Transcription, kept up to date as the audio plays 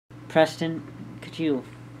Preston, could you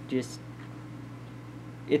just...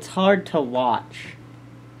 It's hard to watch.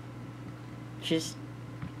 Just...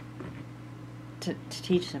 To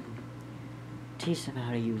teach them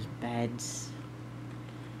how to use beds.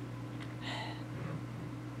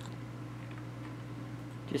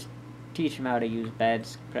 Just teach them how to use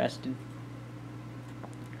beds, Preston.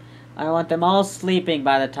 I want them all sleeping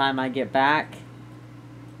by the time I get back.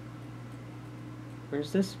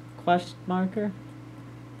 Where's this quest marker?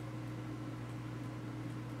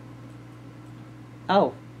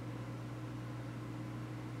 Oh.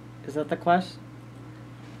 Is that the quest?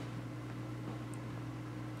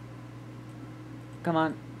 Come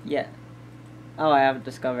on. Yeah. Oh, I haven't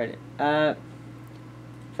discovered it.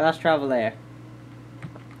 Fast travel there.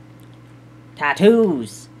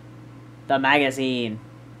 Tattoos! The magazine.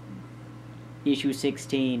 Issue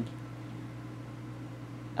 16.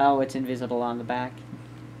 Oh, it's invisible on the back.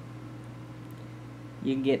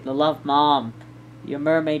 You can get the Love Mom. Your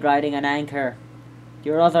mermaid riding an anchor.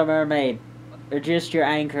 Your other mermaid. Or just your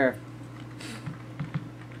anchor.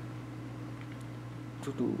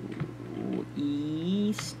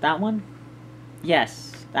 East. That one?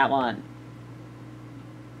 Yes, that one.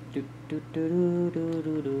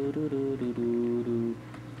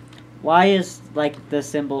 Why is, like, the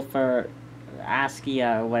symbol for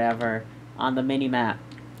Askia or whatever on the mini-map?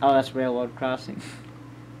 Oh, that's Railroad Crossing.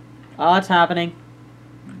 Oh, it's happening.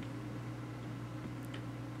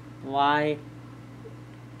 Why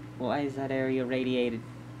is that area radiated?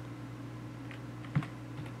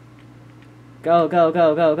 Go, go,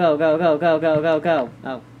 go, go, go, go, go, go, go, go, go.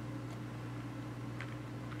 Oh.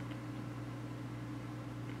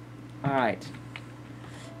 Alright.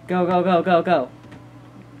 Go, go, go, go, go.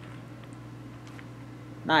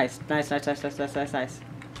 Nice, nice, nice, nice, nice, nice, nice, nice.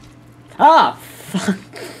 Ah! Fuck.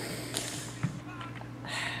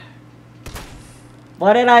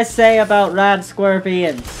 What did I say about rad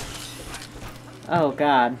scorpions? Oh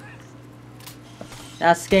god.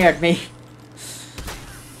 That scared me.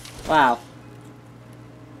 Wow.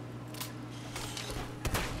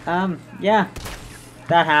 Yeah.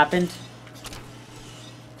 That happened.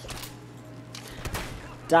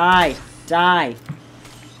 Die. Die.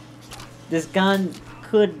 This gun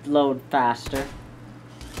could load faster.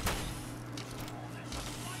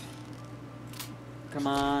 Come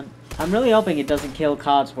on. I'm really hoping it doesn't kill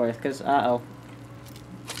Codsworth, because, uh-oh.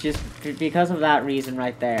 Just because of that reason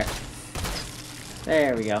right there.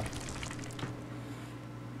 There we go.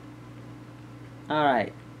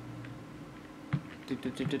 Alright.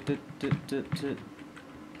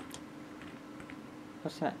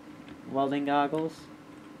 What's that? Welding goggles?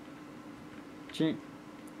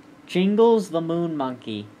 Jingles the Moon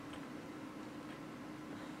Monkey.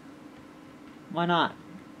 Why not?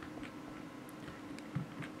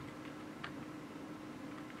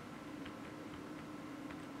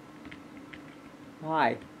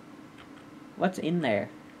 Why? What's in there?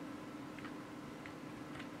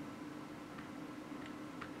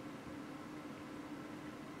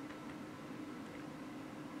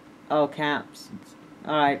 Oh, camps.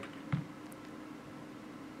 Alright.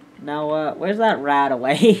 Now, where's that rat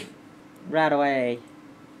away? Rat away.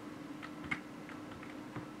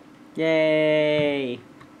 Yay!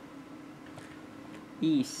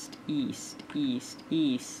 East, east, east,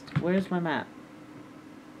 east. Where's my map?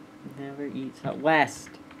 Never eats up.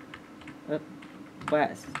 West.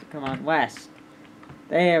 West. Come on, west.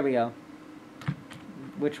 There we go.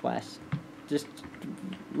 Which west? Just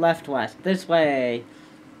left west. This way.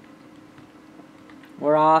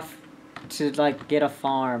 We're off to, like, get a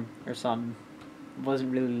farm or something.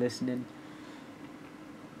 Wasn't really listening.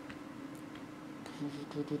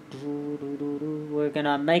 We're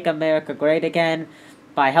gonna make America great again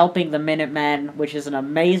by helping the Minutemen, which is an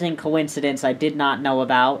amazing coincidence I did not know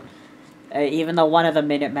about. Even though one of the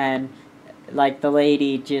Minutemen, like, the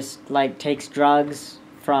lady just, like, takes drugs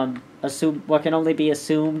from what can only be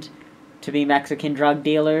assumed to be Mexican drug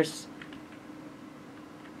dealers.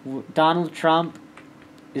 Donald Trump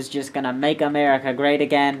is just gonna make America great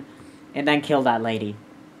again and then kill that lady.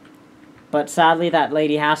 But sadly, that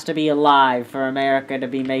lady has to be alive for America to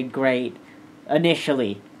be made great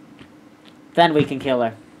initially. Then we can kill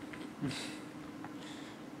her.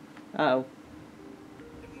 Uh-oh.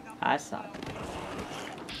 I saw it.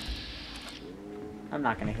 I'm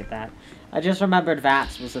not gonna hit that. I just remembered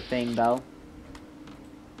VATS was a thing, though.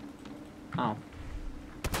 Oh.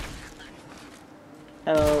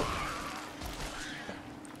 Hello.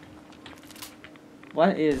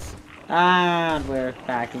 What is... And we're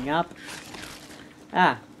backing up.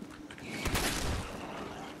 Ah.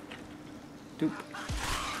 Doop.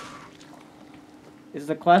 Is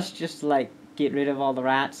the quest just, like, get rid of all the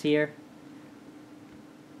rats here.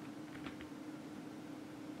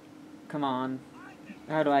 Come on.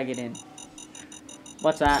 How do I get in?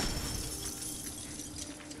 What's that?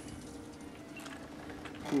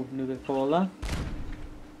 Ooh, Nuka-Cola.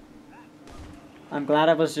 I'm glad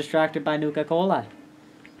I was distracted by Nuka-Cola.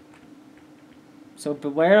 So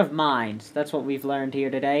beware of mines. That's what we've learned here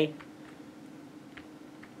today.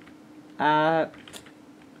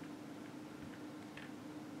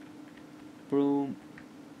 Broom.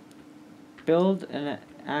 Build an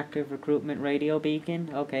active recruitment radio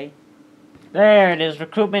beacon. Okay. There it is,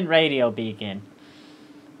 recruitment radio beacon.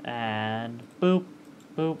 And boop,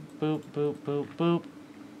 boop, boop, boop, boop, boop.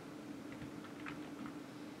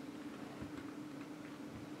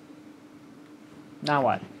 Now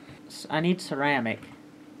what? I need ceramic.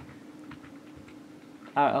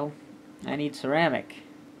 Uh-oh. I need ceramic.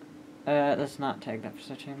 Let's not tag that for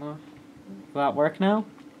such anymore. Will that work now?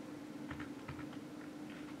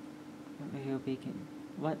 Radio beacon.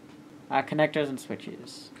 What? Connectors and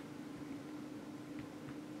switches.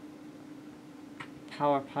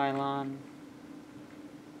 Power pylon.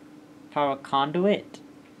 Power conduit.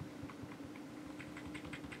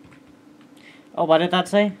 Oh, what did that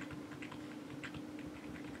say?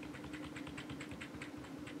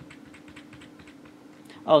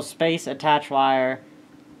 Oh, space, attach wire.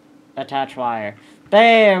 Attach wire.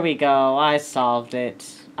 There we go. I solved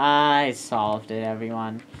it. I solved it,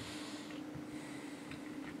 everyone.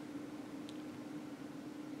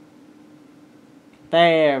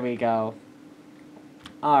 There we go.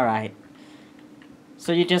 Alright.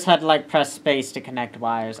 So you just had to, like, press space to connect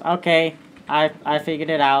wires. Okay. I figured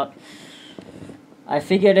it out. I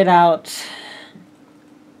figured it out.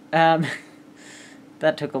 That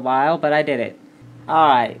took a while, but I did it.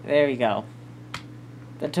 Alright, there we go.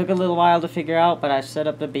 That took a little while to figure out, but I set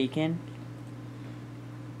up the beacon.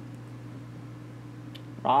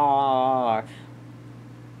 Rawr.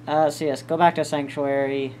 So yes, go back to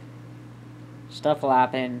Sanctuary. Stuff will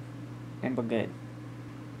happen, and we're good.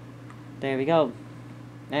 There we go.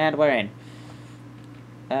 And we're in.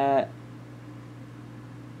 I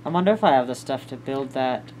wonder if I have the stuff to build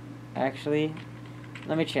that, actually.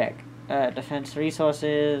 Let me check. Defense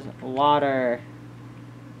resources, water.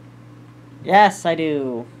 Yes, I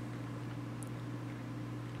do.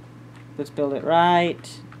 Let's build it right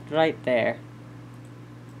there.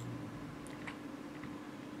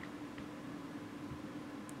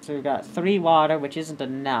 So we've got 3 water, which isn't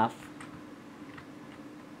enough.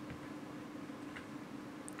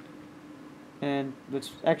 And let's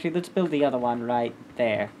build the other one right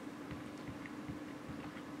there.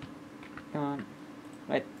 Come on.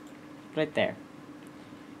 Right there.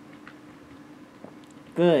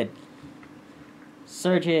 Good.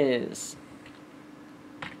 Surges.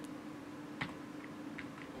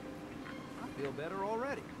 I feel better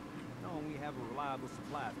already, knowing we have a reliable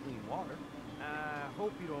supply of clean water. I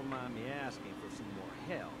hope you don't mind me asking for some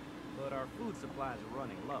more help, but our food supplies are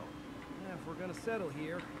running low. If we're gonna settle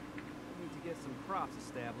here, we need to get some crops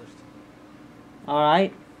established.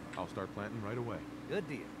 Alright. I'll start planting right away. Good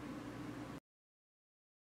deal.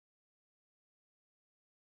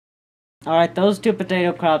 Alright, those 2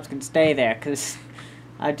 potato crops can stay there, because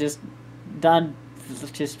I'm just done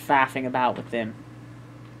just faffing about with them.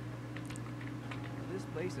 This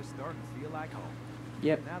place is starting to feel like home.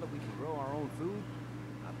 Yep. Now that we can grow our own food,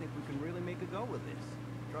 I think we can really make a go with this.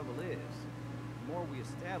 The trouble is, the more we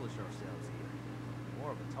establish ourselves here, the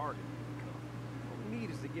more of a target we become. What we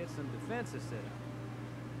need is to get some defenses set up.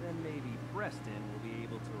 Then maybe Preston will be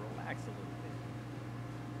able to relax a little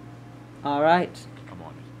bit. Alright. I'm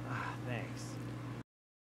on it. Thanks.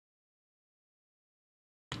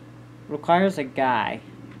 Requires a guy.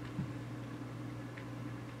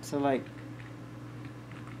 So, like...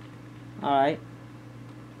 Alright.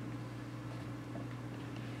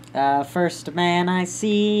 First man I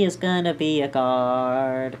see is gonna be a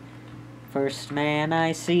guard. First man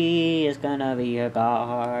I see is gonna be a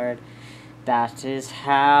guard. That is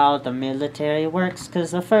how the military works,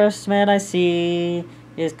 'cause the first man I see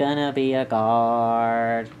is gonna be a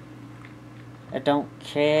guard. I don't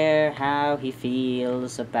care how he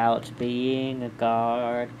feels about being a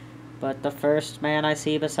guard, but the first man I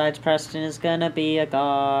see besides Preston is gonna be a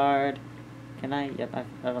guard. Can I? Yep,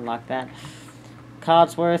 I've unlocked that.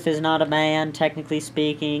 Codsworth is not a man, technically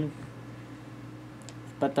speaking,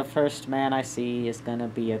 but the first man I see is gonna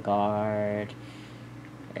be a guard.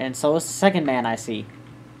 And so is the second man I see.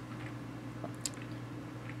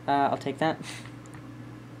 I'll take that.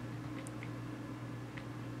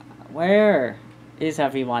 Where is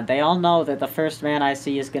everyone? They all know that the first man I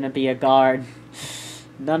see is gonna be a guard.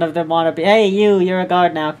 None of them want to be. Hey, you're a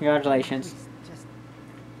guard now. Congratulations.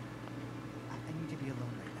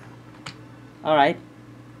 Alright.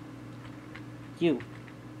 You.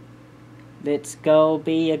 Let's go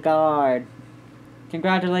be a guard.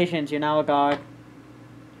 Congratulations, you're now a guard.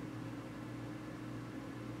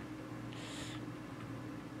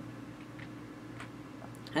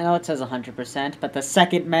 I know it says 100%, but the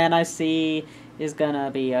second man I see is gonna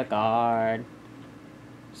be a guard.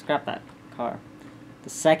 Scrap that car. The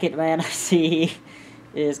second man I see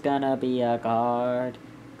is gonna be a guard.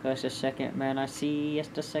 Cause the second man I see is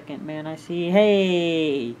the second man I see.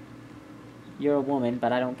 Hey! You're a woman,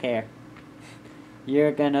 but I don't care.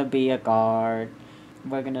 You're gonna be a guard.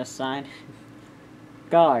 We're gonna sign.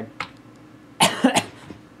 Guard.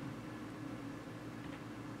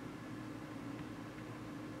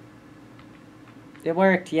 It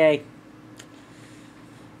worked, yay.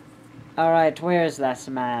 Alright, where's this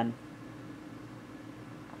man?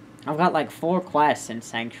 I've got like 4 quests in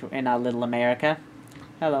Little America.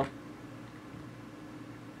 Hello.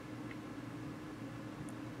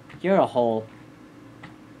 You're a hole.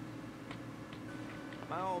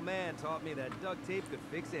 My old man taught me that duct tape could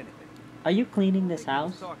fix anything. Are you cleaning this He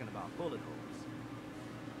was house? talking about bullet holes.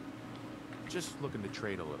 Just looking to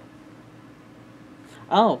trade a little.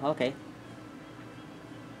 Oh, okay.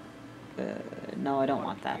 No, I don't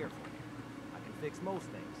want that. Here for you. I can fix most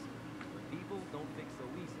things, but people don't fix so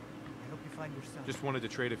easily. I hope you find yourself. Just wanted to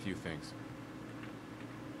trade a few things.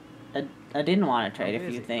 I didn't want to trade a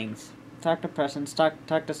few busy. things. Talk to Preston,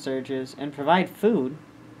 talk to Sturgis, and provide food.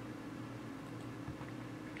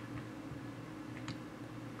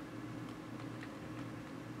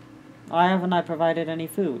 Why haven't I provided any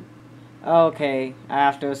food? Okay, I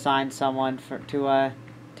have to assign someone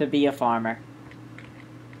to be a farmer.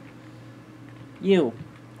 You.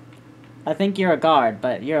 I think you're a guard,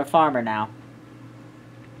 but you're a farmer now.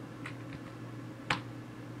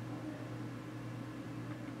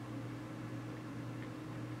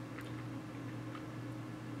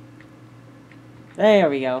 There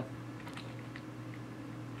we go.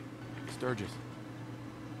 Sturgis.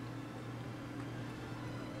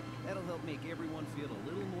 That'll help make everyone feel a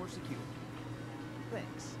little more secure.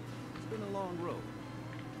 Thanks. It's been a long road.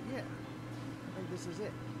 But yeah, I think this is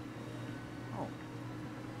it. Home.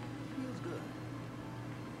 Feels good.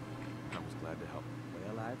 I was glad to help.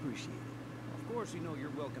 Well, I appreciate it. Of course, you know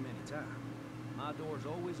you're welcome anytime. My door's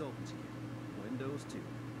always open to you. Windows, too.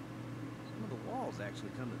 Some of the walls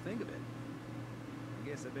actually come to think of it. I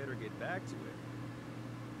guess I better get back to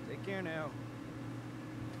it. Take care now.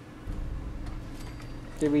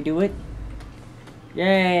 Did we do it?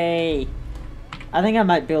 Yay! I think I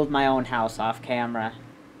might build my own house off camera.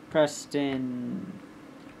 Preston...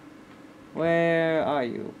 Where are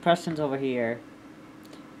you? Preston's over here.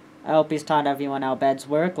 I hope he's taught everyone how beds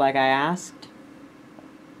work, like I asked.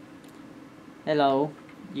 Hello,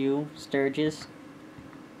 you, Sturgis.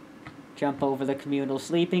 Jump over the communal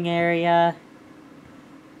sleeping area.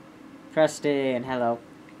 Preston, hello.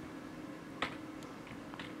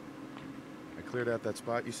 I cleared out that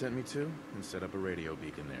spot you sent me to and set up a radio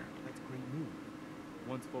beacon there. That's great news.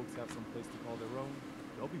 Once folks have some place to call their own,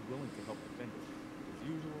 they'll be willing to help defend it. As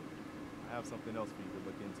usual, I have something else for you to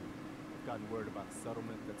look into. I've gotten word about a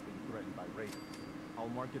settlement that's being threatened by raiders. I'll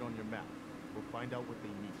mark it on your map. We'll find out what they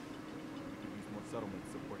need. We could use more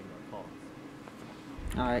settlements supporting our cause.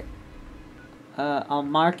 Alright. I'll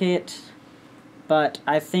mark it, but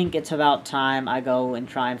I think it's about time I go and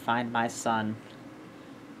try and find my son.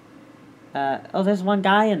 Oh, there's one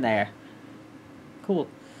guy in there. Cool.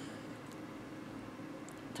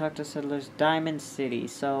 Talk to settlers. Diamond City.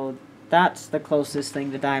 So, that's the closest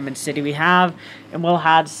thing to Diamond City we have. And we'll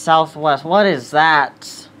head southwest. What is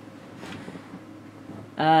that?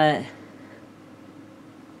 Oh,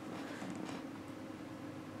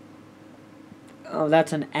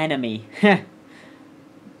 that's an enemy.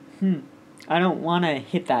 I don't want to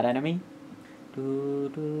hit that enemy.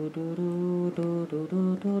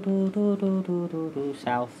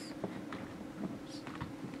 South.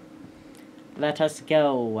 Let us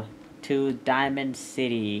go to Diamond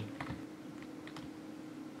City.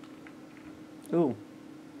 Ooh.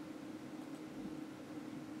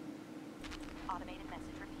 Automated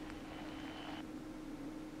message repeated.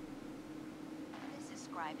 This is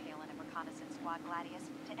Scribe Halen of Reconnaissance Squad Gladius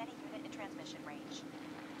to any unit in transmission range.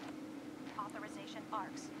 Authorization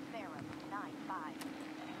ARCS, Verum 9-5.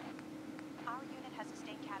 Our unit has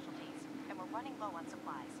sustained casualties, and we're running low on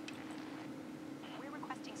supplies. We're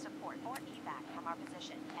requesting support or evac from our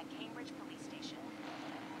position at Cambridge Police Station.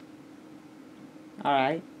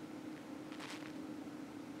 Alright.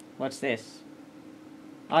 What's this?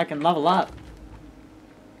 Oh, I can level up.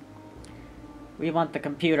 We want the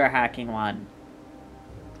computer hacking one.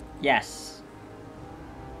 Yes.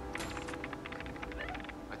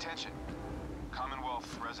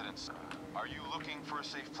 residents, are you looking for a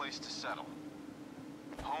safe place to settle?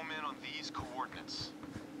 Home in on these coordinates.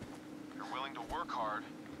 If you're willing to work hard,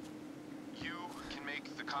 you can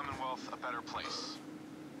make the Commonwealth a better place.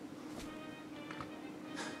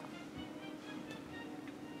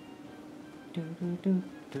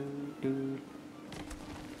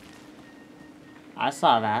 I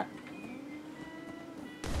saw that.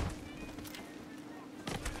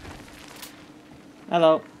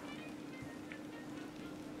 Hello.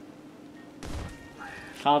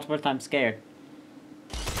 Codsworth, I'm scared.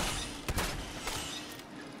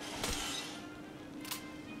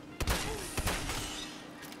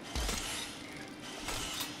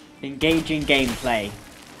 Engaging gameplay.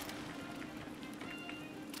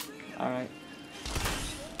 Alright.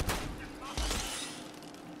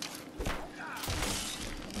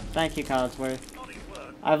 Thank you, Codsworth.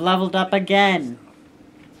 I've leveled up again!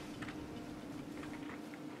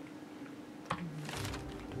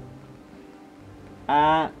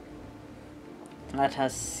 Let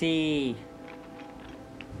us see.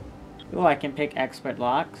 Ooh, I can pick expert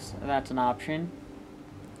locks. That's an option.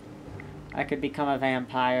 I could become a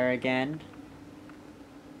vampire again.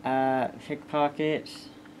 Pickpocket.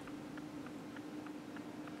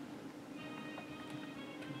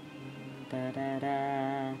 Da da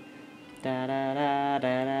da. Da da da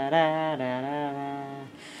da da da da.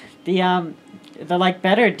 The like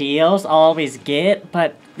better deals I'll always get,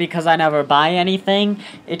 but because I never buy anything,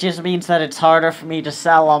 it just means that it's harder for me to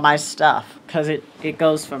sell all my stuff, because it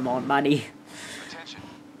goes for more money. Attention,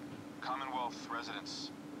 Commonwealth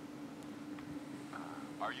residents.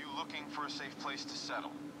 Are you looking for a safe place to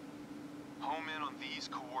settle? Home in on these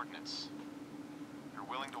coordinates. You're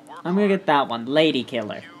willing to work I'm gonna hard, get that one, Lady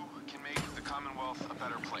Killer. you can make the Commonwealth a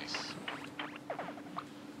better place.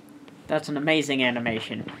 That's an amazing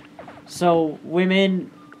animation. So, women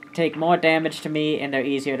take more damage to me and they're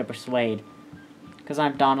easier to persuade. Because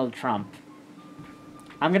I'm Donald Trump.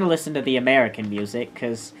 I'm gonna listen to the American music,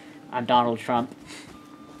 because I'm Donald Trump.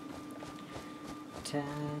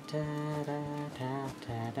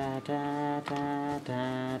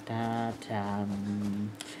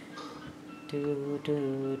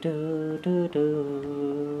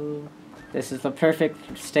 This is the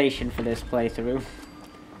perfect station for this playthrough.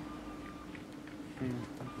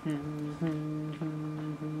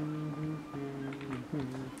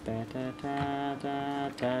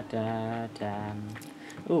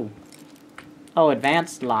 Ooh. Oh,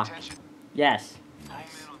 advanced lock. Attention, Yes. home in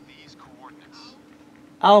on these coordinates.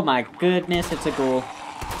 Oh my goodness, it's a ghoul.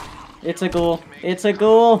 It's a ghoul. It's a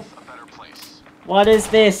ghoul. A better place. What is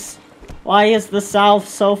this? Why is the South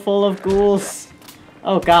so full of ghouls?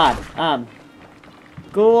 Oh god.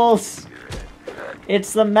 Ghouls.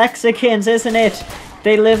 It's the Mexicans, isn't it?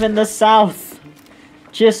 They live in the South.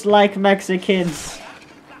 Just like Mexicans.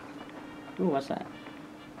 Ooh, what's that?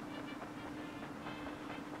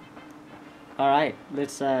 Alright,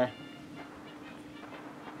 let's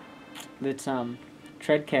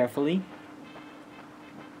tread carefully.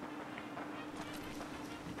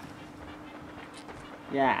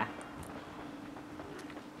 Yeah.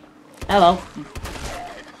 Hello.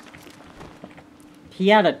 He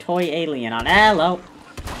had a toy alien on. Hello.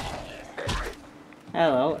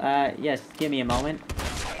 Hello. Yes, give me a moment.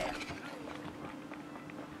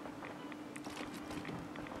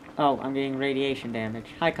 Oh, I'm getting radiation damage.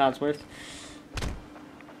 Hi, Codsworth.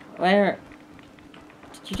 Where?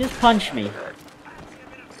 Did you just punch me?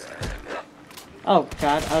 Oh,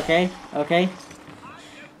 God. Okay. Okay.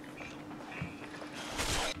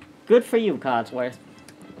 Good for you, Codsworth.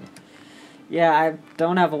 Yeah, I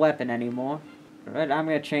don't have a weapon anymore. But I'm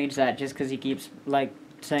gonna change that just because he keeps, like,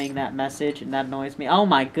 saying that message, and that annoys me. Oh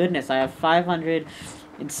my goodness, I have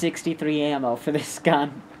 563 ammo for this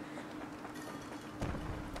gun.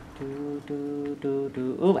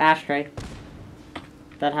 Ooh, ashtray.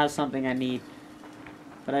 That has something I need.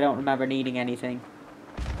 But I don't remember needing anything.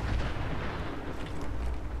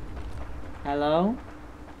 Hello?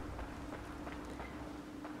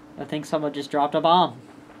 I think someone just dropped a bomb.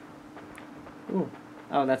 Ooh.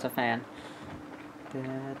 Oh, that's a fan.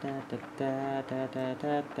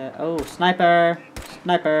 Oh, sniper!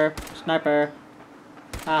 Sniper! Sniper!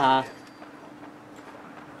 Haha.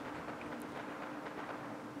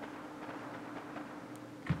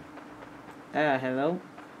 Hello?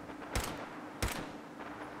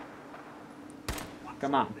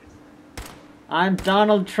 Come on. I'm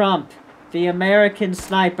Donald Trump, the American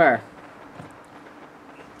sniper.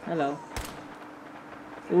 Hello.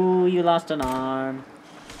 Ooh, you lost an arm.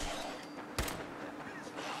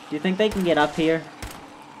 Do you think they can get up here?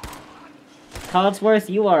 Codsworth,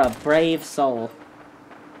 you are a brave soul.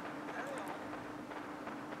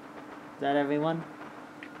 that everyone?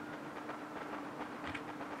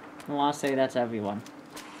 I want to say that's everyone.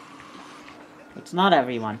 It's not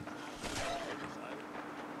everyone.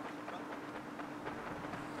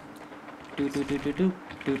 Do do do do do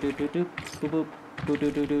do do do do boop boop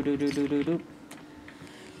do do do do do do do do.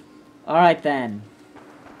 All right then.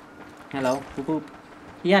 Hello, boop boop.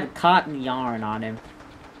 He had cotton yarn on him.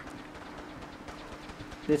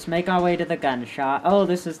 Let's make our way to the gun shop. Oh,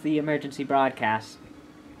 this is the emergency broadcast.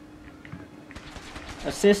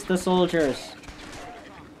 Assist the soldiers.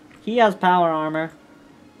 He has power armor.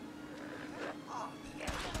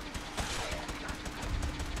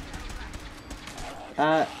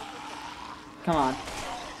 Come on.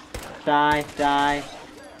 Die, die.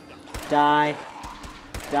 Die.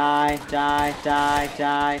 Die, die, die,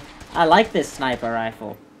 die. I like this sniper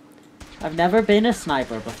rifle. I've never been a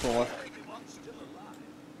sniper before.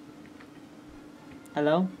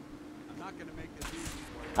 Hello?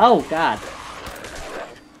 Oh, God.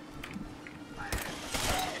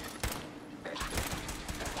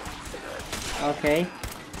 Okay.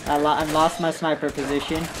 I lost my sniper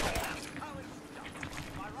position.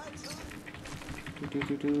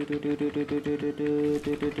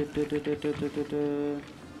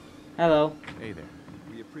 Hello. Hey there.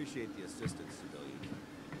 We appreciate the assistance, civilian.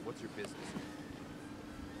 What's your business?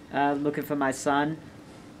 Looking for my son.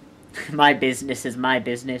 My business is my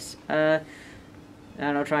business. I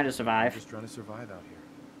don't know, trying to survive. Just trying to survive out here,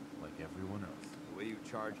 like everyone else. The way you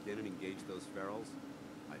charged in and engaged those ferals,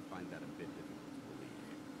 I find that a bit difficult to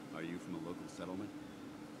believe. Are you from a local settlement?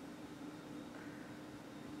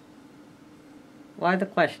 Why the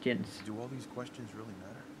questions? Do all these questions really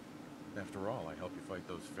matter? After all, I help you fight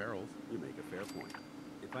those ferals. You make a fair point.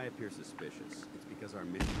 If I appear suspicious, it's because our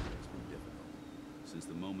mission has been difficult. Since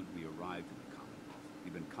the moment we arrived in the Commonwealth,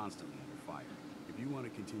 we've been constantly under fire. If you want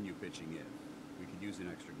to continue pitching in, we could use an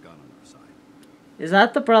extra gun on our side. Is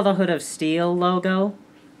that the Brotherhood of Steel logo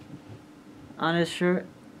on his shirt?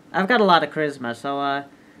 I've got a lot of charisma, so,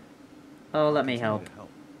 oh, let me help.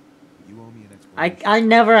 You owe me an explanation. I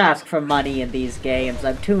never ask for money in these games.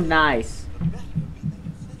 I'm too nice.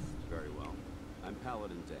 Very well. I'm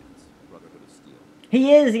Paladin Dance, Brotherhood of Steel.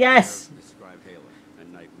 He is, yes! Is Scribe Halen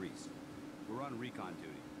and Knight Reese. We're on recon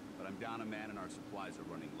duty, but I'm down a man and our supplies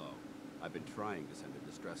are running low. I've been trying to send a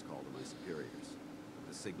distress call to my superiors, but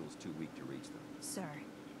the signal's too weak to reach them. Sir,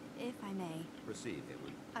 if I may, Proceed,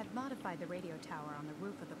 Halen. I've modified the radio tower on the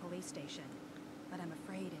roof of the police station, but I'm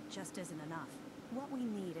afraid it just isn't enough. What we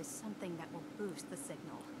need is something that will boost the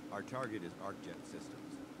signal. Our target is ArcJet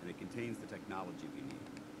Systems, and it contains the technology we need,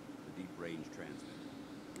 the deep-range transmitter.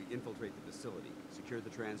 We infiltrate the facility, secure the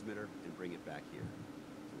transmitter, and bring it back here.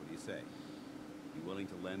 So what do you say? You willing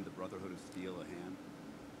to lend the Brotherhood of Steel a hand?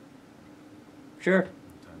 Sure.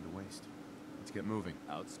 Time to waste. Let's get moving.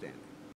 Outstanding.